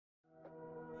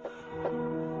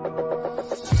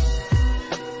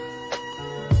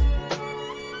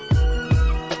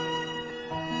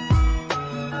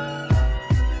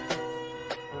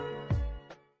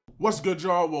What's good,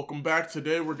 y'all? Welcome back.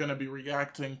 Today we're going to be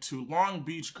reacting to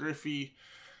LongBeachGriffy,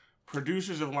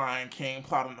 producers of Lion King,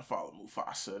 plotting to follow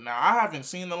Mufasa. Now, I haven't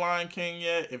seen The Lion King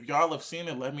yet. If y'all have seen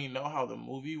it, let me know how the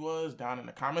movie was down in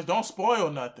the comments. Don't spoil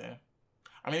nothing.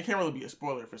 I mean, it can't really be a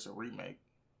spoiler if it's a remake.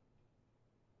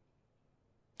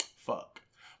 Fuck.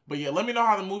 But yeah, let me know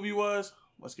how the movie was.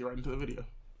 Let's get right into the video.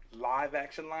 Live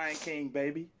action Lion King,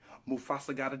 baby.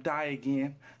 Mufasa gotta die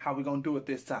again. How we gonna do it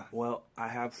this time? Well, I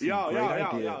have some great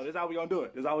ideas. This is how we gonna do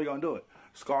it. This is how we gonna do it.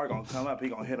 Scar gonna come up. He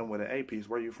gonna hit him with an A-piece.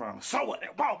 Where you from? So what?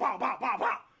 Bow, bow, bow, bow,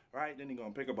 bow. Right? Then he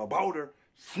gonna pick up a boulder,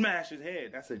 smash his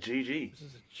head. That's a GG. This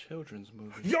is a children's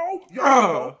movie. Yo.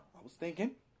 I was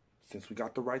thinking, since we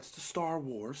got the rights to Star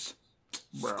Wars,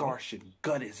 Scar should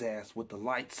gut his ass with the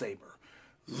lightsaber.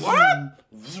 What?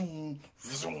 Zoom,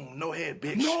 zoom, no head,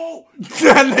 bitch. No!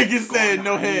 That nigga said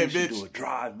no head, bitch. Do a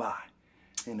drive-by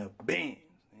in a Benz.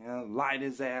 You know, light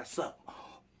his ass up.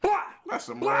 Blah, That's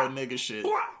some blah, real nigga shit.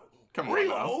 Blah. Come on,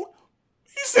 reload. now.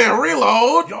 He said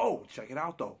reload. Yo, check it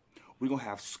out, though. We're going to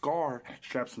have Scar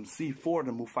strap some C4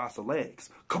 to Mufasa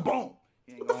legs. Kaboom!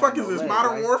 What the fuck is this,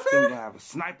 Modern Warfare? Then we're going to have a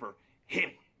sniper hit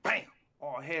him. Bam!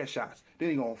 All headshots. Then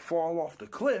he's going to fall off the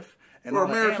cliff. And or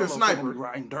American Sniper. Gonna be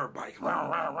riding dirt bikes.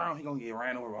 Round, round, round. He gonna get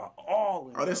ran over by all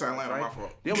of them. Oh, this ain't landing my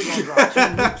fault. Then we gonna drop 2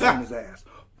 nukes on his ass.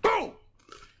 Boom!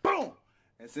 Boom!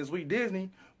 And since we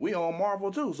Disney, we on Marvel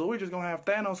too. So we just gonna have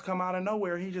Thanos come out of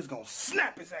nowhere. He just gonna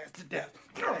snap his ass to death.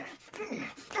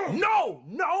 No!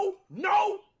 No!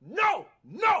 No! No!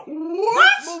 No!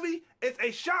 What? This movie is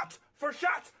a shot for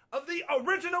shots of the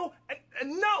original,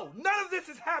 and no, none of this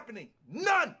is happening.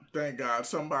 None. Thank God,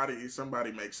 somebody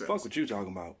makes sense. Fuck what you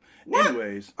talking about. What?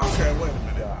 Anyways. Okay, wait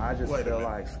a minute. I just feel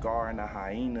like Scar and the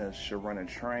hyenas should run a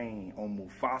train on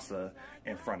Mufasa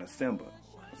in front of Simba.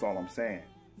 That's all I'm saying.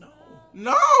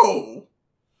 No!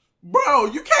 Bro,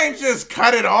 you can't just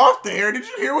cut it off there. Did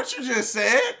you hear what you just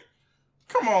said?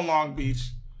 Come on, Long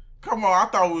Beach. Come on, I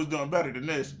thought we was doing better than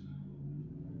this.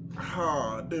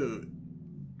 Oh, dude.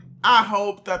 I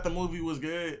hope that the movie was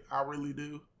good. I really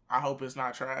do. I hope it's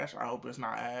not trash. I hope it's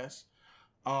not ass.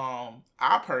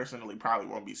 I personally probably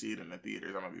won't be seeing it in the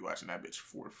theaters. I'm gonna be watching that bitch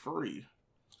for free.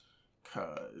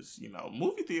 Cause, you know,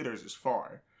 movie theaters is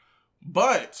far.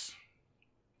 But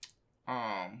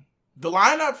the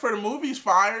lineup for the movie's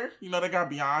fire. You know, they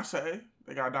got Beyonce,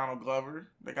 they got Donald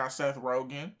Glover, they got Seth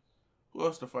Rogen. Who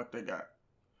else the fuck they got?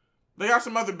 They got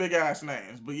some other big ass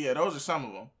names, but yeah, those are some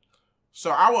of them. So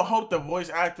I would hope the voice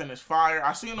acting is fire.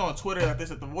 I seen on Twitter that they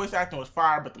said the voice acting was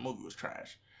fire, but the movie was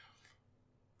trash.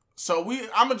 So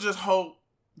I'ma just hope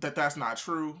that that's not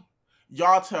true.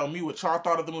 Y'all tell me what y'all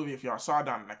thought of the movie if y'all saw it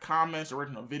down in the comments.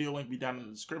 Original video link be down in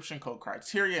the description. Code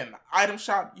Criteria in the item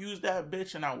shop. Use that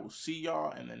bitch, and I will see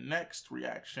y'all in the next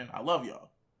reaction. I love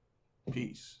y'all.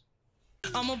 Peace.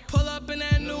 I'ma pull up in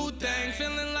that new thing,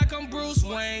 feeling like I'm Bruce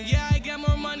Wayne. Yeah, I got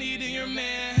more money than your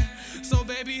man. So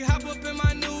baby, hop up in my